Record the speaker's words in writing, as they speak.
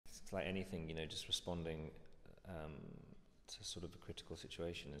it's like anything, you know, just responding to sort of a critical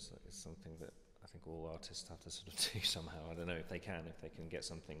situation is something that I think all artists have to sort of do somehow. I don't know if they can get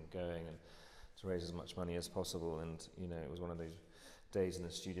something going and to raise as much money as possible. And, you know, it was one of those days in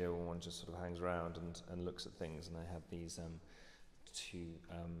the studio when one just sort of hangs around and looks at things, and I had these two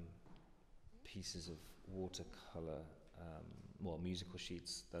pieces of watercolor, musical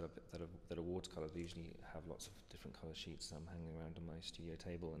sheets that are watercolor. They usually have lots of different color sheets hanging around on my studio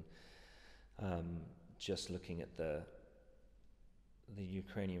table, and just looking at the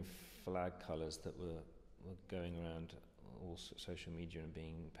Ukrainian flag colors that were going around all social media and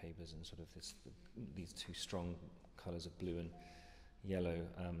being papers, and sort of these two strong colors of blue and yellow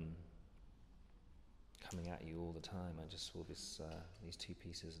coming at you all the time. I just saw these two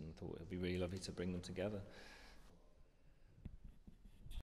pieces and thought it would be really lovely to bring them together.